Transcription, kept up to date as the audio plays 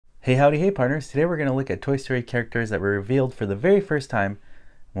Hey howdy hey partners, today we're going to look at Toy Story characters that were revealed for the very first time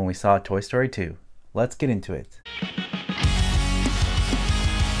when we saw Toy Story 2. Let's get into it.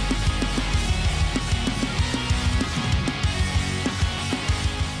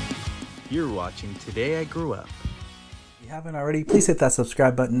 You're watching Today I Grew Up. If you haven't already, please hit that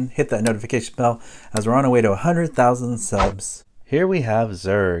subscribe button, hit that notification bell as we're on our way to 100,000 subs. Here we have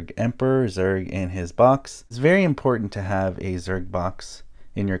Zurg, Emperor Zurg in his box. It's very important to have a Zurg box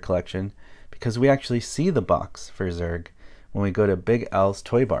in your collection because we actually see the box for Zurg when we go to Big Al's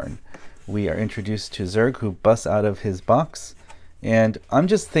Toy Barn. We are introduced to Zurg, who busts out of his box, and I'm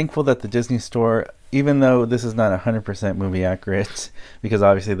just thankful that the Disney Store, even though this is not 100% movie accurate, because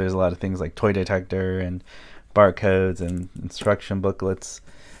obviously there's a lot of things like toy detector and barcodes and instruction booklets,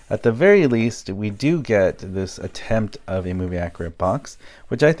 at the very least we do get this attempt of a movie accurate box,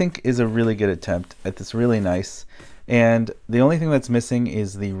 which I think is a really good attempt. It's really nice. And the only thing that's missing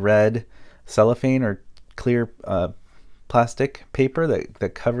is the red cellophane or clear plastic paper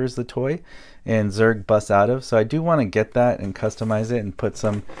that covers the toy and Zurg busts out of. So I do want to get that and customize it and put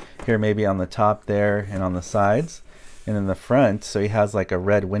some here maybe on the top there and on the sides and in the front, so he has like a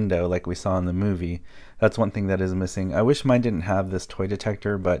red window like we saw in the movie. That's one thing that is missing. I wish mine didn't have this toy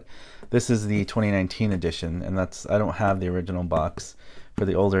detector, but this is the 2019 edition, and I don't have the original box for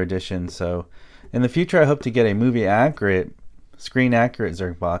the older edition. So in the future I hope to get a movie accurate, screen accurate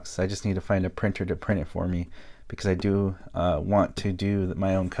Zurg box. I just need to find a printer to print it for me because I do want to do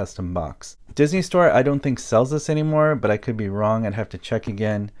my own custom box. Disney Store I don't think sells this anymore, but I could be wrong. I'd have to check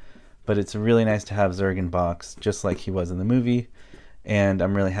again. But it's really nice to have Zurg in box just like he was in the movie, and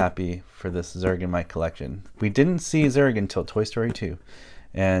I'm really happy for this Zurg in my collection. We didn't see Zurg until Toy Story 2,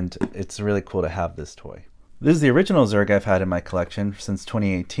 and it's really cool to have this toy. This is the original Zurg I've had in my collection since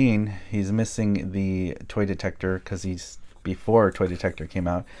 2018. He's missing the toy detector because he's before toy detector came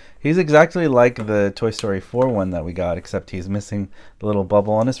out. He's exactly like the Toy Story 4 one that we got, except he's missing the little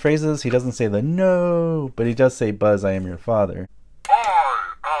bubble on his phrases. He doesn't say the no, but he does say, "Buzz, I am your father."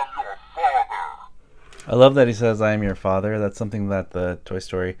 I love that he says, "I am your father." That's something that the Toy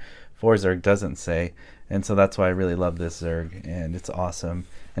Story 4 Zurg doesn't say, and so that's why I really love this Zurg, and it's awesome.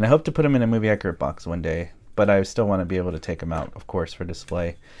 And I hope to put him in a movie accurate box one day, but I still want to be able to take him out, of course, for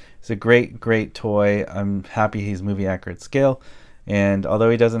display. It's a great toy. I'm happy he's movie accurate scale, and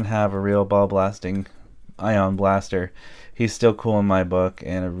although he doesn't have a real ball blasting ion blaster, he's still cool in my book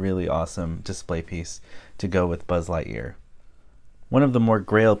and a really awesome display piece to go with Buzz Lightyear. One of the more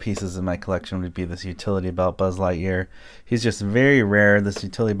grail pieces in my collection would be this utility belt Buzz Lightyear. He's just very rare. This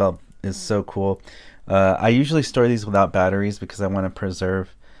utility belt is so cool. I usually store these without batteries because I want to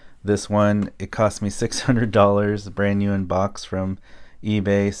preserve this one. It cost me $600, brand new in box from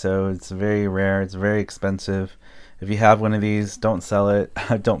eBay, so it's very rare. It's very expensive. If you have one of these, don't sell it.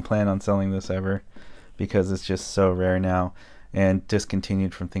 I don't plan on selling this ever because it's just so rare now, and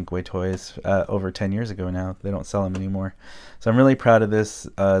discontinued from Thinkway Toys over 10 years ago now. They don't sell them anymore. So I'm really proud of this.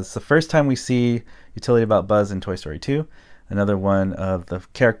 It's the first time we see utility belt Buzz in Toy Story 2, another one of the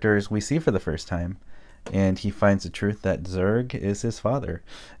characters we see for the first time. And he finds the truth that Zurg is his father.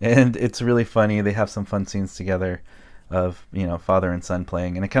 And it's really funny. They have some fun scenes together of, you know, father and son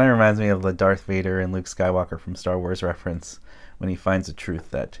playing. And it kind of reminds me of the Darth Vader and Luke Skywalker from Star Wars reference when he finds the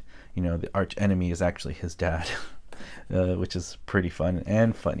truth that, you know, the arch enemy is actually his dad. Which is pretty fun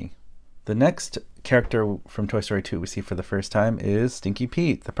and funny. The next character from Toy Story 2 we see for the first time is Stinky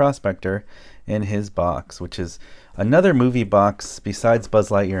Pete, the prospector, in his box, which is another movie box besides Buzz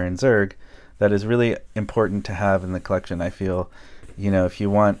Lightyear and Zurg that is really important to have in the collection. I feel, you know, if you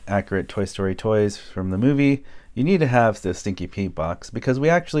want accurate Toy Story toys from the movie, you need to have the Stinky Pete box because we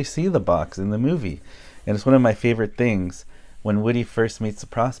actually see the box in the movie. And it's one of my favorite things. When Woody first meets the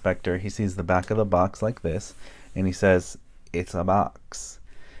prospector, he sees the back of the box like this, and he says, "It's a box."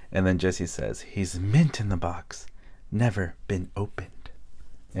 And then Jesse says, "He's mint in the box, never been opened."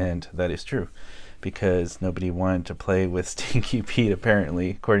 And that is true, because nobody wanted to play with Stinky Pete, apparently.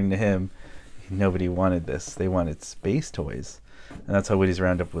 According to him, nobody wanted this. They wanted space toys. And that's how Woody's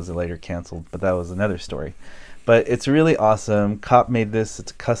Roundup was later canceled, but that was another story. But it's really awesome. Cop made this.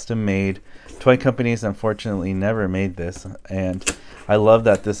 It's custom made. Toy companies, unfortunately, never made this. And I love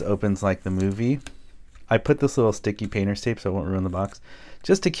that this opens like the movie. I put this little sticky painter's tape so it won't ruin the box,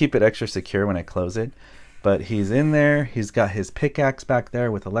 just to keep it extra secure when I close it. But he's in there. He's got his pickaxe back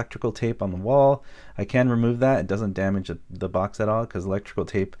there with electrical tape on the wall. I can remove that. It doesn't damage the box at all because electrical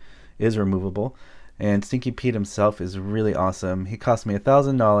tape is removable. And Stinky Pete himself is really awesome. He cost me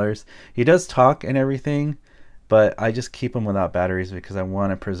 $1,000. He does talk and everything, but I just keep him without batteries because I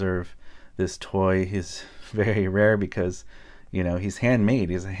want to preserve this toy. He's very rare because You know, he's handmade.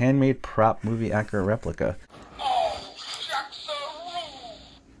 He's a handmade prop movie accurate replica. Oh, shucks-a-roo!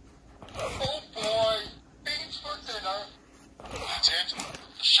 Oh boy, beans for dinner. That's it.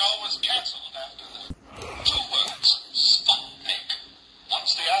 The show was cancelled after the 2 words. Sputnik.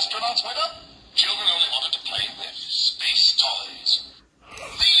 Once the astronauts went up, children only wanted to play with space toys.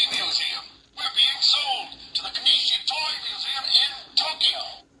 The museum. We're being sold to the Kanishi Toy Museum in Tokyo.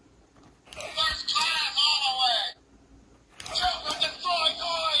 First class all the way. Children destroy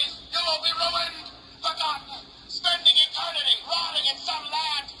toys. You'll be ruined, forgotten, spending eternity rotting in some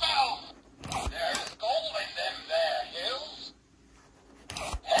landfill. There's gold in them there hills.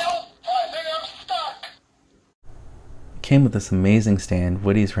 Help! I think I'm stuck. Came with this amazing stand,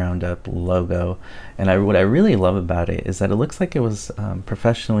 Woody's Roundup logo, and what I really love about it is that it looks like it was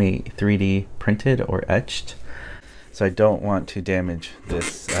professionally 3D printed or etched. So I don't want to damage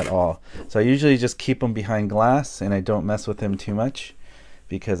this at all. So I usually just keep him behind glass and I don't mess with him too much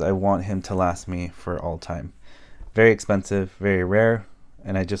because I want him to last me for all time. Very expensive, very rare,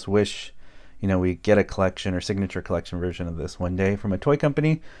 and I just wish, you know, we get a collection or signature collection version of this one day from a toy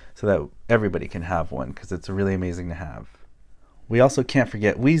company so that everybody can have one, because it's really amazing to have. We also can't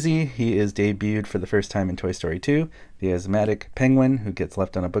forget Wheezy. He is debuted for the first time in Toy Story 2, the asthmatic penguin who gets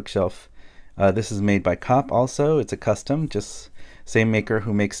left on a bookshelf. This is made by Cop also. It's a custom, just same maker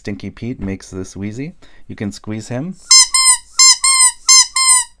who makes Stinky Pete makes this Wheezy. You can squeeze him.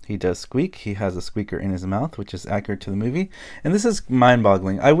 He does squeak. He has a squeaker in his mouth, which is accurate to the movie. And this is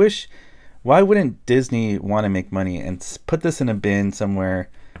mind-boggling. I wish, why wouldn't Disney want to make money and put this in a bin somewhere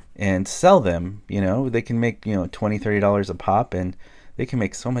and sell them? You know, they can make, you know, $20, $30 a pop, and they can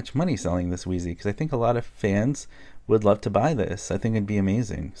make so much money selling this Wheezy, because I think a lot of fans would love to buy this. I think it'd be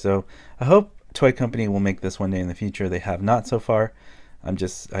amazing. So I hope Toy Company will make this one day in the future. They have not so far.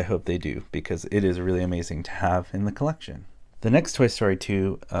 I hope they do, because it is really amazing to have in the collection. The next Toy Story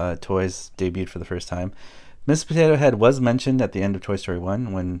 2 toys debuted for the first time. Mr. Potato Head was mentioned at the end of Toy Story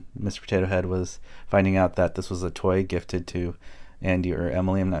 1 when Mr. Potato Head was finding out that this was a toy gifted to Andy or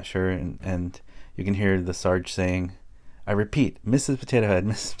Emily, I'm not sure, and you can hear the Sarge saying, I repeat, Mrs. Potato Head,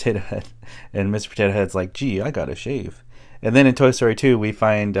 Mrs. Potato Head, and Mr. Potato Head's like, gee, I gotta shave. And then in Toy Story 2 we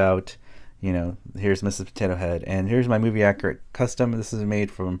find out, you know, here's Mrs. Potato Head, and here's my movie accurate custom. This is made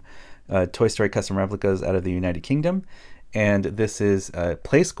from Toy Story custom replicas out of the United Kingdom, and this is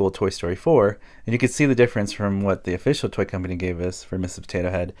Play School Toy Story 4, and you can see the difference from what the official toy company gave us for Mrs.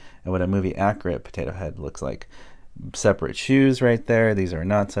 Potato Head and what a movie accurate Potato Head looks like. Separate shoes right there. These are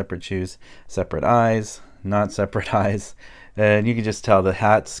not separate shoes. Separate eyes, not separate eyes. And you can just tell the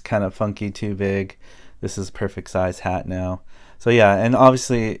hat's kind of funky, too big. This is perfect size hat now. So yeah, and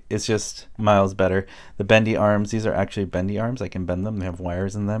obviously it's just miles better. The bendy arms, these are actually bendy arms. I can bend them. They have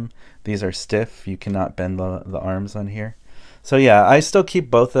wires in them. These are stiff. You cannot bend the arms on here. So yeah, I still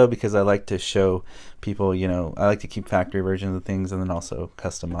keep both though, because I like to show people, you know, I like to keep factory versions of things and then also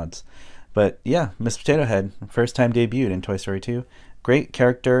custom mods. But yeah, Mr. Potato Head, first time debuted in Toy Story 2. Great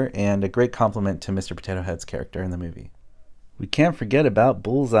character and a great compliment to Mr. Potato Head's character in the movie. We can't forget about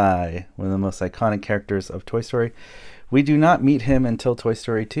Bullseye, one of the most iconic characters of Toy Story. We do not meet him until Toy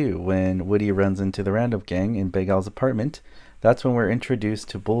Story 2, when Woody runs into the Roundup gang in Big Al's apartment. That's when we're introduced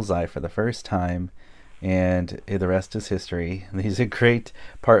to Bullseye for the first time, and the rest is history. He's a great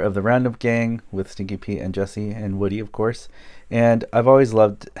part of the Roundup gang with Stinky Pete and Jessie and Woody, of course. And I've always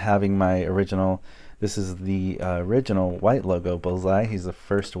loved having my original, this is the original white logo Bullseye. He's the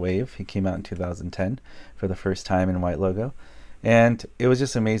first wave. He came out in 2010 for the first time in white logo. And it was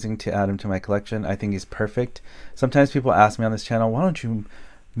just amazing to add him to my collection. I think he's perfect. Sometimes people ask me on this channel, why don't you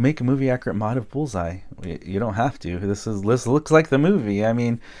make a movie accurate mod of Bullseye? You don't have to. This looks like the movie. I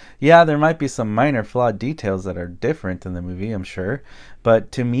mean, yeah, there might be some minor flawed details that are different in the movie, I'm sure,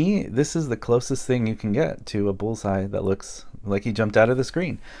 but to me this is the closest thing you can get to a Bullseye that looks like he jumped out of the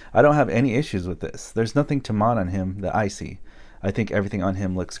screen. I don't have any issues with this. There's nothing to mod on him that I see. I think everything on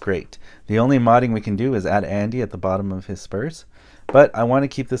him looks great. The only modding we can do is add Andy at the bottom of his spurs. But I want to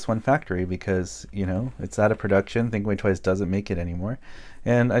keep this one factory because, you know, it's out of production. Thinkway Toys doesn't make it anymore.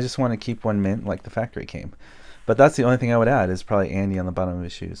 And I just want to keep one mint like the factory came. But that's the only thing I would add is probably Andy on the bottom of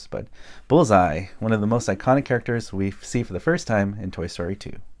his shoes. But Bullseye, one of the most iconic characters we see for the first time in Toy Story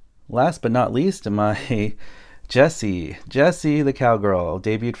 2. Last but not least, my Jessie the cowgirl,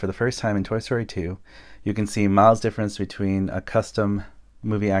 debuted for the first time in Toy Story 2. You can see miles difference between a custom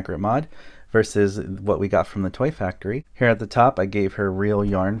movie accurate mod versus what we got from the toy factory. Here at the top, I gave her real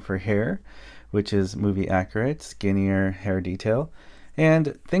yarn for hair, which is movie accurate, skinnier hair detail.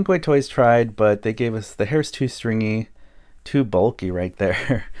 And Thinkway Toys tried, but they gave us, the hair's too stringy, too bulky right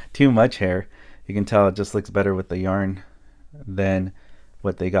there, too much hair. You can tell it just looks better with the yarn than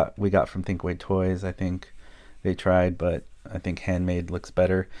what we got from Thinkway Toys. I think they tried, but I think handmade looks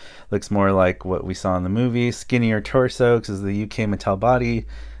better. Looks more like what we saw in the movie. Skinnier torso because the UK Mattel body.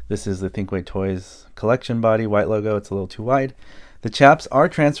 This is the Thinkway Toys collection body, white logo. It's a little too wide. The chaps are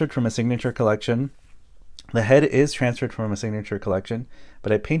transferred from a signature collection. The head is transferred from a signature collection,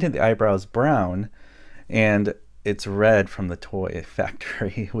 but I painted the eyebrows brown and it's red from the toy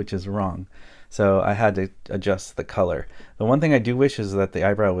factory, which is wrong. So I had to adjust the color. The one thing I do wish is that the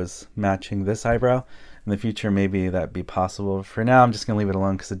eyebrow was matching this eyebrow. In the future, maybe that'd be possible. For now, I'm just gonna leave it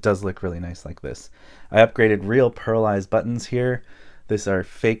alone because it does look really nice like this. I upgraded real pearlized buttons here. These are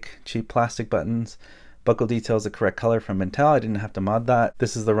fake, cheap plastic buttons. Buckle detail is the correct color from Mattel. I didn't have to mod that.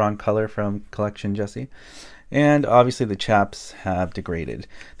 This is the wrong color from Collection Jesse. And obviously the chaps have degraded.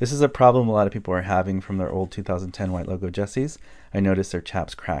 This is a problem a lot of people are having from their old 2010 white logo Jessies. I noticed their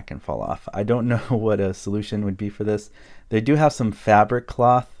chaps crack and fall off. I don't know what a solution would be for this. They do have some fabric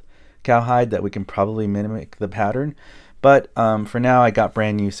cloth cowhide that we can probably mimic the pattern. But for now, I got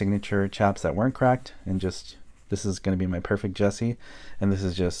brand new signature chaps that weren't cracked, and just this is going to be my perfect Jessie. And this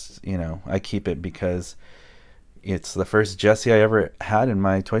is just, you know, I keep it because it's the first Jessie I ever had in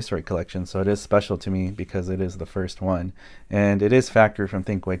my Toy Story collection, so it is special to me because it is the first one. And it is factory from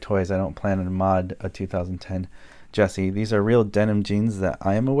Thinkway Toys. I don't plan to mod a 2010 Jessie. These are real denim jeans that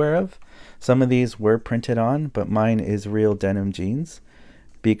I am aware of. Some of these were printed on, but mine is real denim jeans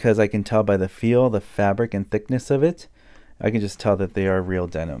because I can tell by the feel, the fabric, and thickness of it. I can just tell that they are real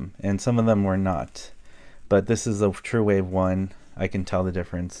denim, and some of them were not. But this is a True Wave one. I can tell the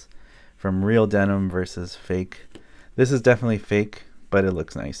difference from real denim versus fake. This is definitely fake, but it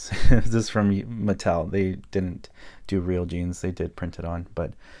looks nice. This is from Mattel. They didn't do real jeans. They did print it on.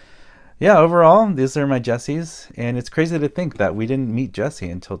 But yeah, overall, these are my Jessies. And it's crazy to think that we didn't meet Jessie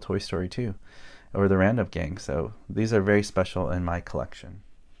until Toy Story 2 or the Roundup Gang. So these are very special in my collection.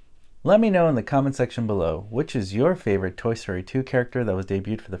 Let me know in the comment section below, which is your favorite Toy Story 2 character that was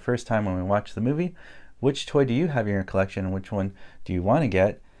debuted for the first time when we watched the movie? Which toy do you have in your collection and which one do you want to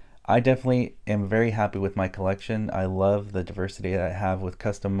get? I definitely am very happy with my collection. I love the diversity that I have with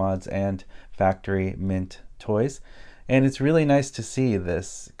custom mods and factory mint toys. And it's really nice to see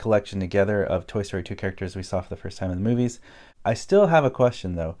this collection together of Toy Story 2 characters we saw for the first time in the movies. I still have a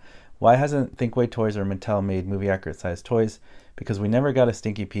question though. Why hasn't Thinkway Toys or Mattel made movie accurate size toys? Because we never got a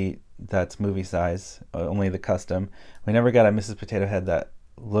Stinky Pete that's movie size, only the custom. We never got a Mrs. Potato Head that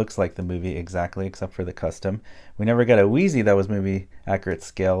looks like the movie exactly except for the custom. We never got a Wheezy that was movie accurate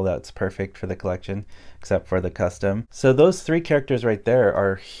scale that's perfect for the collection except for the custom. So those three characters right there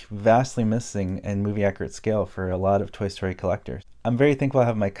are vastly missing in movie accurate scale for a lot of Toy Story collectors. I'm very thankful I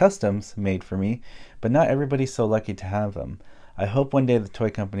have my customs made for me, but not everybody's so lucky to have them. I hope one day the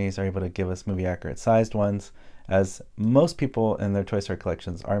toy companies are able to give us movie accurate sized ones, as most people in their Toy Story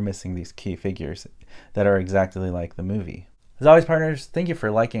collections are missing these key figures that are exactly like the movie. As always, partners, thank you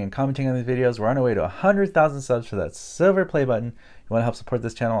for liking and commenting on these videos. We're on our way to 100,000 subs for that silver play button. If you want to help support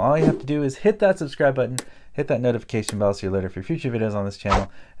this channel, all you have to do is hit that subscribe button, hit that notification bell so you're alerted for future videos on this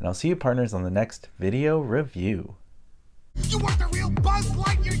channel, and I'll see you partners on the next video review. You weren't the real Buzz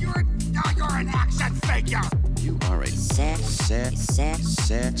Lightyear, you're an action figure! You are a sad,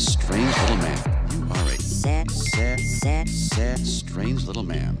 strange little man. You are a sad, strange little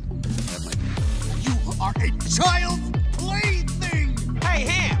man. You are a child's plaything! Hey,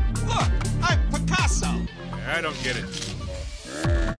 Ham, look, I'm Picasso. I don't get it.